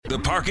The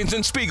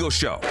Parkinson Spiegel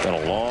Show. Been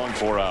a long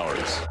 4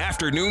 hours.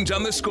 Afternoons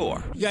on The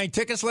Score. You got any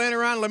tickets laying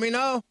around? Let me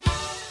know.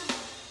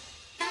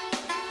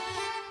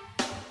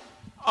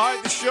 All right,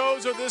 the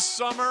shows are this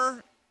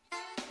summer.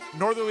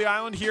 Northerly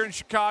Island here in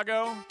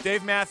Chicago.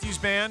 Dave Matthews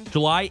Band.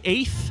 July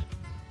 8th.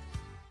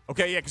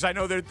 Okay, yeah, because I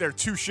know there are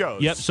 2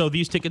 shows. Yep, so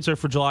these tickets are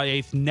for July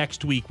 8th.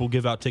 Next week, we'll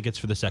give out tickets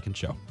for the second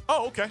show.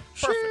 Oh, okay.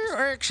 Perfect. She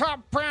wakes up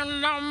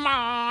in the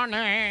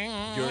morning.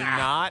 You're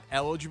not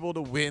eligible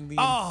to win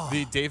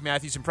the Dave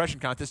Matthews Impression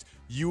Contest.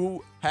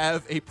 You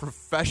have a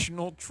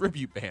professional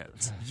tribute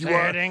band.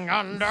 Sitting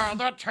under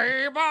the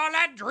table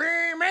and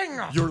dreaming.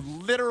 You're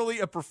literally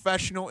a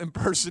professional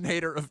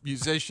impersonator of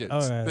musicians.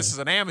 All right. This is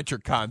an amateur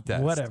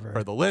contest. Whatever.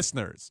 For the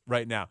listeners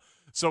right now.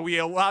 So we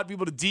allowed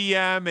people to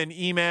DM and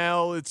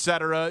email,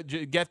 etc.,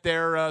 get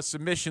their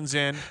submissions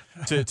in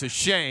to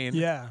Shane.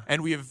 Yeah.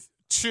 And we have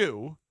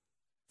 2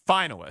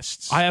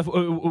 finalists.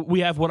 We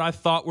have what I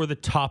thought were the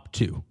top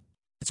 2.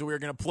 So we're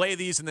going to play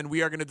these, and then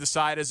we are going to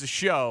decide as a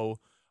show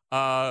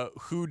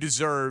who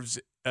deserves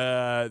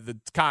the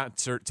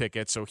concert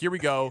ticket. So here we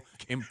go.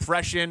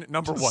 Impression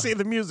number 1. See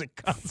the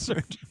music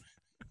concert.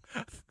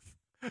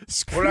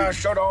 Well, I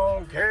sure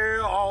don't care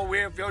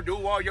if you do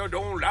or you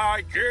don't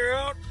like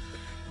it.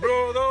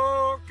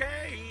 Brother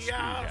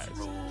Chaos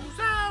rules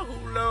out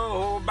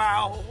low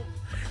bow.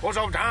 Well,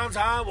 sometimes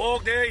I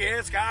walk there,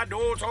 yes, God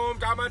knows.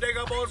 Sometimes I take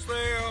a bus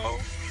there.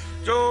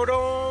 So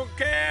don't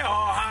care,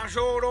 I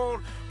sure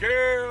don't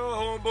care.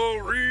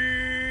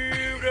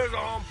 Believe there's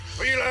some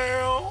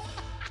feeling.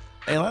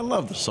 And I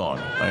love the song.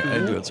 I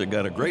do. It's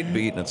got a great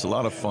beat, and it's a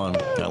lot of fun.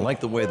 I like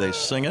the way they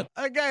sing it.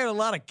 That guy had a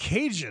lot of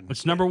Cajun.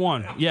 It's number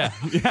 1. Yeah,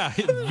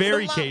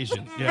 very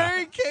Cajun. Yeah.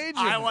 Very Cajun.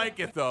 I like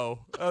it, though.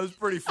 That was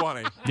pretty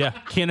funny. Yeah,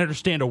 can't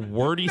understand a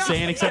word he's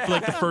saying except for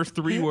like the first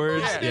 3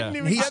 words. Yeah.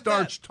 He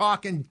starts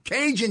talking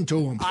Cajun to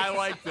him. I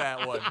like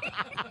that one.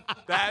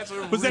 That's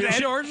a Was that really-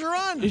 Ed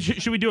Orgeron?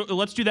 Should we do it?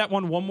 Let's do that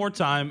one more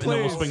time, and then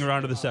we'll Please. swing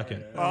around to the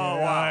second. Oh,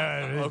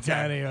 wow.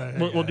 Okay.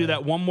 We'll do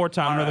that one more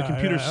time. I know the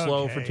computer's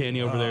slow for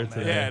Tanny over there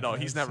today. Yeah, no,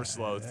 he never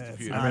slow. It's the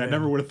computer. I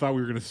never would have thought we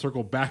were going to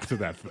circle back to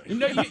that thing.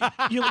 No,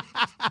 you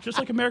just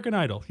like American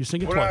Idol. You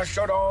sing it Well, I twice.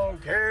 sure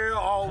don't care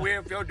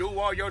if you do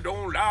or you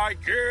don't like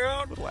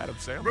it. Little Adam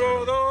Sandler.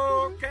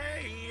 Brother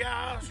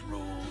Chaos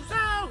rules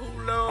out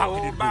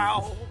low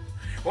bow.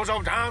 Well,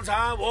 sometimes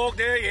I walk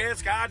there,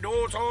 yes, God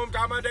knows.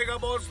 Sometimes I take a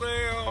bus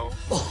there.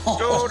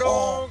 So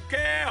don't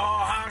care,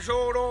 I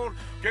sure don't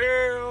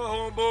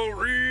care.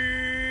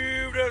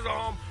 Believe there's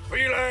some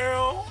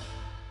feeling.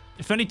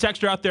 If any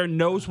texter out there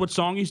knows what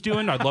song he's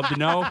doing, I'd love to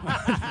know.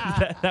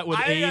 that would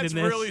I think aid that's in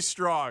this. really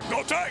strong.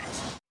 Go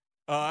Tigers!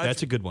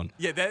 That's a good one.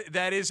 Yeah,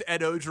 that is Ed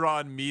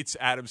Orgeron meets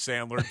Adam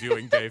Sandler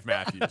doing Dave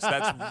Matthews.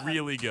 That's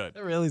really good.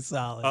 Really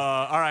solid.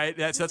 All right,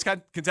 that's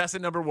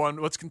contestant number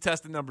 1. What's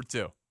contestant number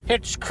 2?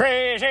 It's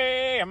crazy,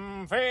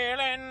 I'm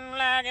feeling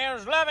like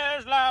his love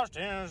is lost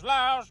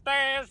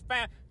days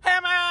spent.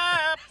 Am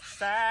I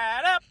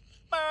upside up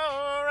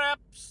or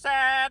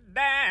upside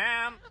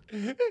down?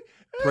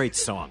 Great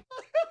song.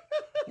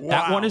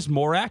 That one is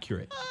more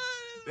accurate.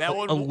 That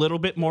one, A little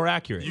bit more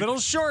accurate. A little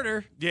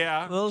shorter.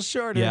 yeah. A little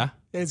shorter. Yeah.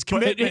 It's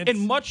But commitment. and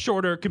much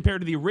shorter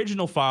compared to the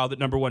original file that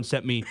number 1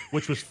 sent me,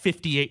 which was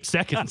 58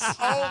 seconds. Oh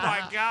my I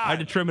had God!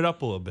 to trim it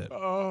up a little bit.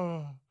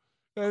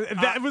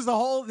 That was the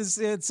whole. It's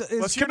Let's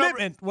hear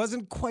commitment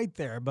wasn't quite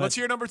there, but Let's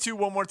hear number 2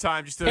 one more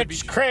time, just to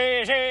It's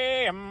crazy,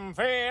 I'm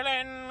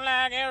feeling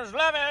like his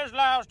love is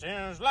lost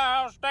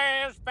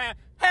days spent.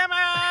 Am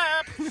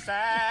I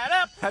upside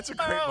up That's a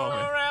great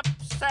moment. or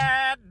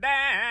upside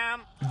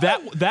down?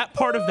 That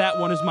part of that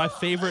one is my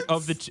favorite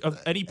of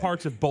any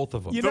parts of both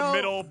of them. You the know-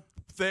 middle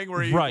thing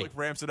where he Right. like,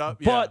 ramps it up.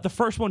 But the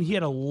first one, he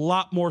had a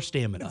lot more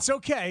stamina. it's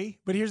okay.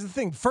 But here's the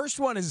thing: first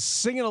one is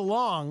singing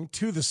along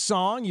to the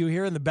song you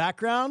hear in the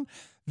background.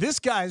 This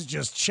guy's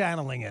just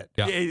channeling it.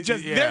 Yeah.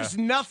 There's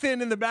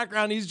nothing in the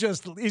background. He's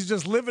just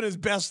living his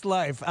best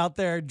life out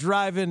there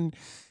driving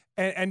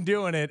and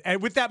doing it.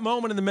 And with that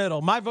moment in the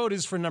middle, my vote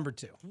is for number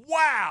 2.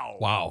 wow.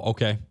 Wow.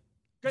 Okay.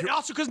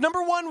 Also, because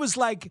number 1 was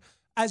like,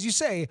 as you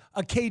say,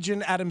 a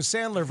Cajun Adam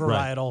Sandler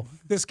varietal.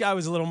 This guy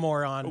was a little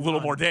more on. A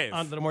little more Dave.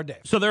 A little more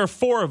Dave. So there are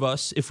 4 of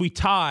us. If we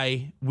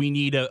tie, we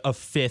need a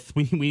fifth.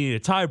 We need a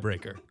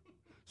tiebreaker.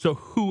 So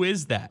who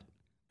is that?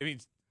 I mean,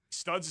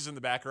 Studs is in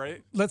the back,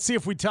 right? Let's see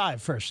if we tie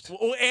first.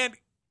 Well, and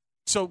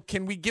so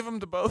can we give him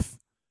to both?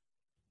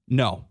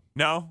 No.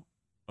 No.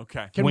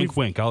 Okay. Wink,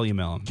 wink. I'll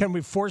email him. Can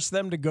we force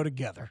them to go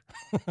together?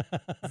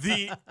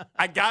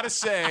 I gotta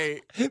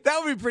say,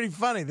 That would be pretty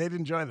funny. They'd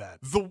enjoy that.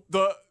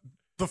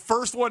 the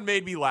first one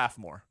made me laugh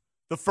more.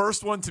 The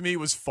first one to me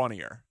was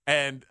funnier,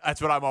 and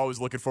that's what I'm always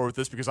looking for with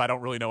this because I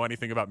don't really know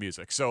anything about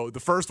music. So the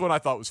first one I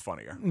thought was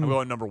funnier. I'm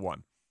going number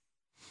 1.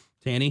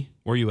 Tanny,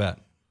 where you at?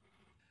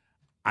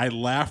 I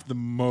laughed the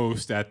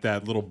most at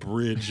that little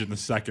bridge in the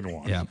second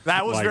one. Yeah.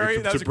 That was like, that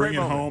was to a great bring it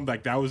moment. home.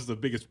 Like that was the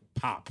biggest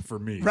pop for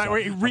me. Right, So where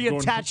it I'm going-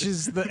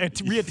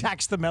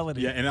 reattacks the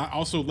melody. Yeah, and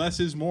also less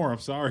is more. I'm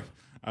sorry.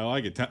 I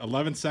like it.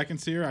 11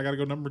 seconds here. I got to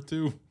go number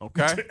 2.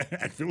 Okay.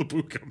 I feel a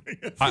boo coming.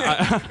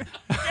 Yeah.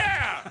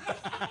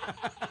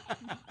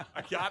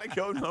 Gotta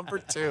go number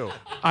 2.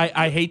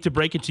 I hate to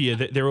break it to you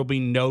that there will be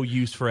no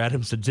use for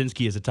Adam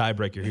Sadzinski as a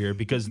tiebreaker here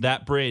because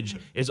that bridge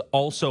is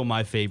also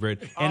my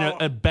favorite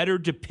and a better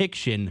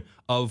depiction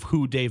of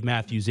who Dave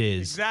Matthews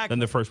is than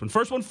the first one.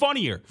 First one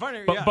funnier,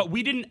 but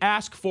we didn't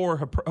ask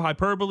for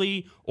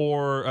hyperbole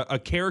or a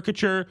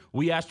caricature.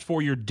 We asked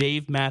for your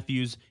Dave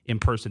Matthews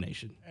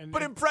impersonation.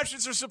 But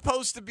impressions are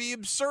supposed to be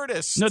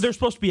absurdist. No, they're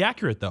supposed to be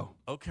accurate though.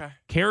 Okay.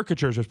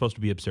 Caricatures are supposed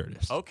to be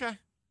absurdist. Okay.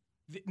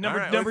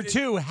 Number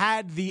 2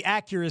 had the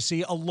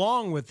accuracy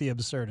along with the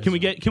absurdity.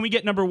 Can we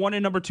get number 1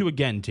 and number 2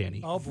 again,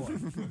 Tanny? Oh boy.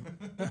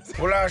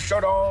 Well, I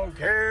sure don't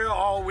care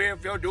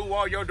if you do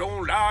or you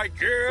don't like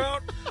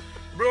it.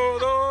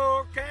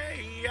 Brother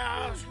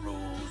Chaos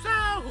rules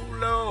out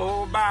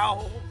low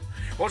bow.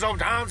 Well,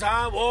 sometimes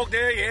I walk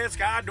there, yes,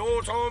 God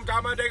knows,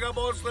 sometimes I take a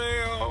bus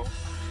there.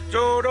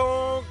 So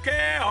don't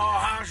care,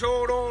 I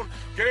sure don't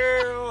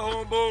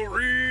care,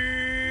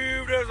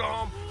 believe there's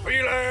some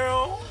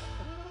feeling.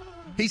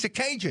 He's a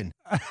Cajun.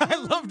 I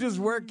loved his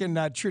work in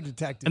True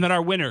Detective. And then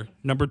our winner,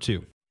 number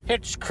 2.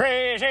 It's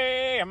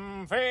crazy,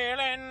 I'm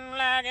feeling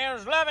like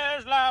his love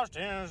is lost,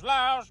 his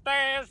lost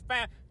is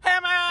found.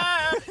 Am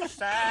I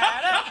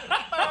upside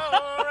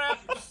up or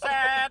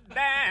upside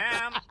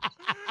down?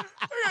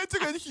 I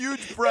took a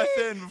huge breath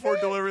in before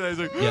delivering that. He's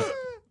like, Yep.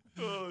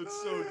 oh,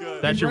 it's so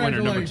good. That's your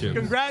winner, number 2.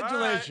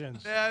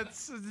 Congratulations. All right.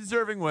 That's a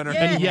deserving winner.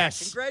 And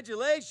yes,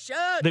 Congratulations.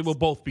 they will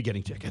both be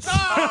getting tickets.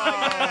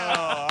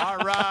 Oh, all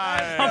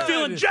right. I'm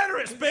feeling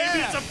generous, baby.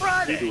 Yeah. It's a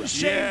Friday.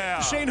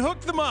 Shane,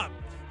 hook them up.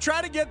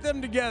 Try to get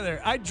them together.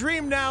 I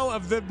dream now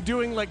of them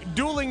doing like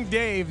dueling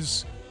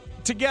Daves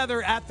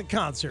together at the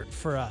concert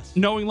for us.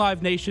 Knowing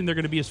Live Nation, they're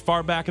going to be as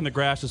far back in the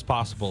grass as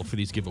possible for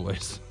these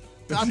giveaways.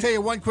 I'll tell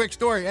you one quick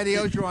story. Eddie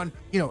Ogeron,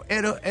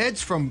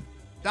 Ed's from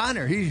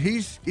Donner.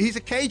 He's a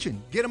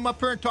Cajun. Get him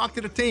up here and talk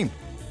to the team.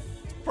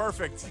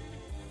 Perfect.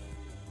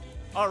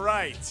 All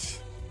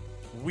right.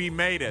 We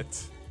made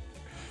it.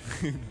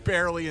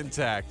 Barely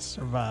intact.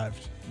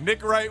 Survived.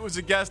 Nick Wright was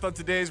a guest on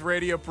today's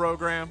radio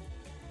program.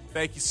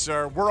 Thank you,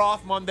 sir. We're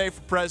off Monday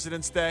for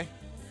President's Day.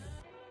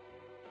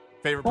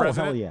 Favorite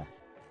president? Hell yeah.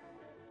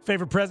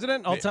 Favorite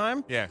president all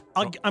time? Yeah.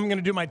 I'm going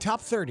to do my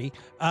top 30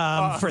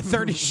 for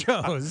 30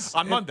 shows.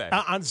 On Monday.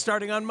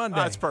 Starting on Monday.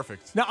 That's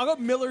perfect. Now, I'll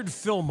go Millard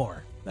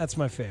Fillmore. That's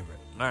my favorite.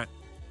 All right.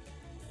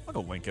 I'll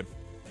go Lincoln.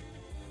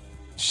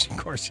 Of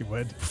course you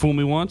would. Fool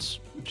me once,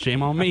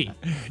 shame on me.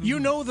 You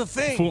know the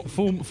thing.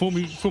 Fool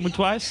me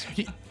twice.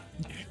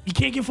 You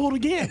can't get fooled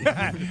again.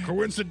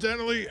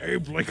 Coincidentally,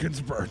 Abe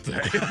Lincoln's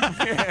birthday.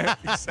 Yeah,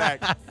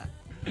 exactly.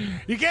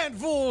 You can't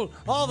fool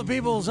all the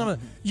people.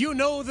 You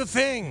know the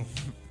thing.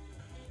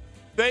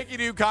 Thank you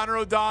to Connor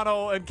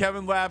O'Donnell and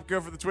Kevin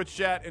Lapka for the Twitch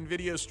chat and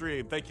video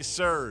stream. Thank you,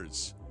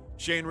 sirs.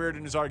 Shane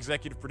Reardon is our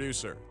executive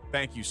producer.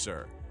 Thank you,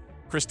 sir.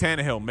 Chris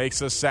Tannehill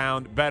makes us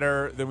sound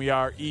better than we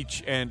are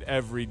each and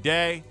every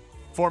day.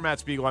 For Matt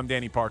Spiegel, I'm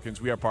Danny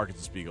Parkins. We are Parkins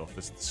and Spiegel.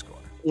 This is The Score.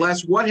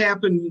 Les, what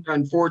happened,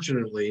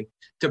 unfortunately,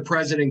 to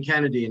President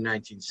Kennedy in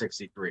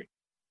 1963?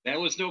 That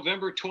was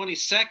November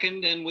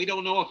 22nd, and we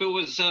don't know if it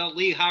was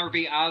Lee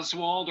Harvey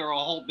Oswald or a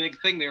whole big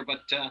thing there, but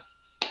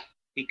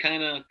he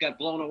kind of got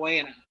blown away.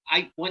 And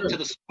I went to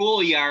the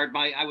schoolyard.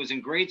 I was in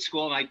grade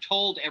school, and I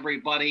told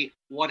everybody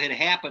what had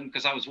happened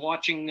because I was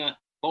watching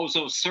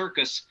Bozo's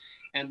Circus.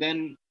 And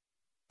then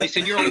they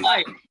said, "You're a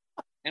liar."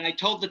 And I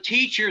told the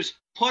teachers,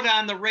 put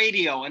on the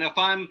radio. And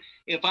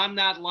if I'm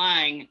not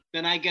lying,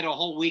 then I get a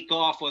whole week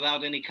off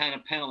without any kind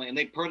of penalty. And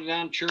they put it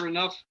on. Sure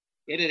enough,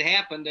 it had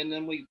happened. And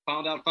then we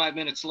found out 5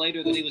 minutes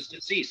later that he was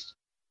deceased.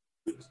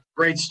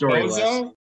 Great story, Les.